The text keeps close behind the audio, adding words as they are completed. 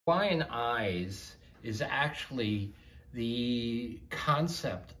Hawaiian eyes is actually the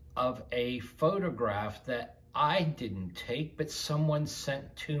concept of a photograph that I didn't take, but someone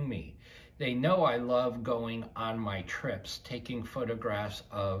sent to me. They know I love going on my trips, taking photographs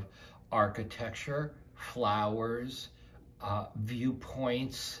of architecture, flowers,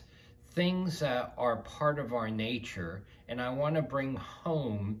 viewpoints, things that are part of our nature, and I want to bring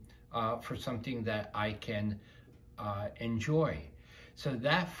home for something that I can enjoy. So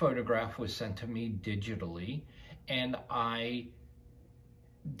that photograph was sent to me digitally, and I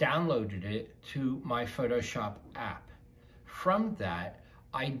downloaded it to my Photoshop app. From that,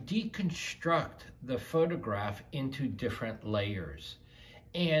 I deconstruct the photograph into different layers,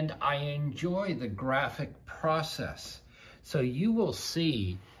 and I enjoy the graphic process. So you will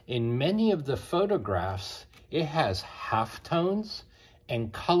see in many of the photographs, it has halftones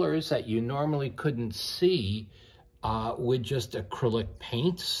and colors that you normally couldn't see with just acrylic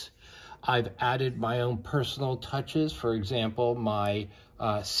paints. I've added my own personal touches, for example, my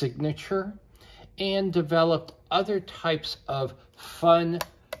signature, and developed other types of fun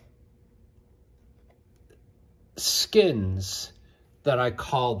skins that I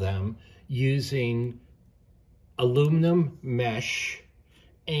call them, using aluminum mesh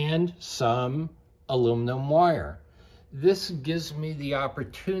and some aluminum wire. This gives me the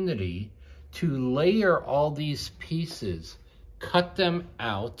opportunity to layer all these pieces, cut them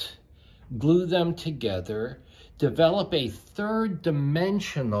out, glue them together, develop a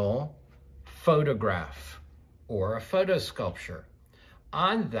third-dimensional photograph or a photo sculpture.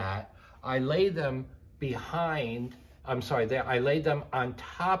 On that, I lay them I lay them on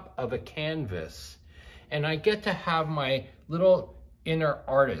top of a canvas, and I get to have my little inner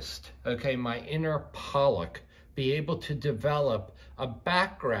artist, okay, my inner Pollock, be able to develop a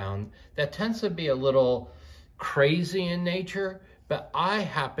background that tends to be a little crazy in nature, but I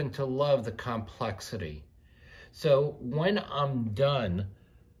happen to love the complexity. So when I'm done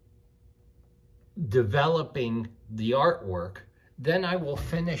developing the artwork, then I will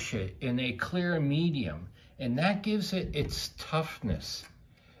finish it in a clear medium, and that gives it its toughness.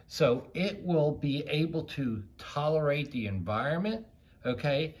 So it will be able to tolerate the environment,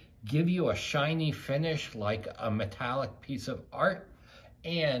 okay, give you a shiny finish like a metallic piece of art,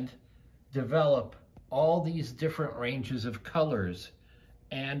 and develop all these different ranges of colors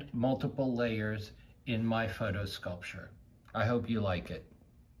and multiple layers in my photo sculpture. I hope you like it.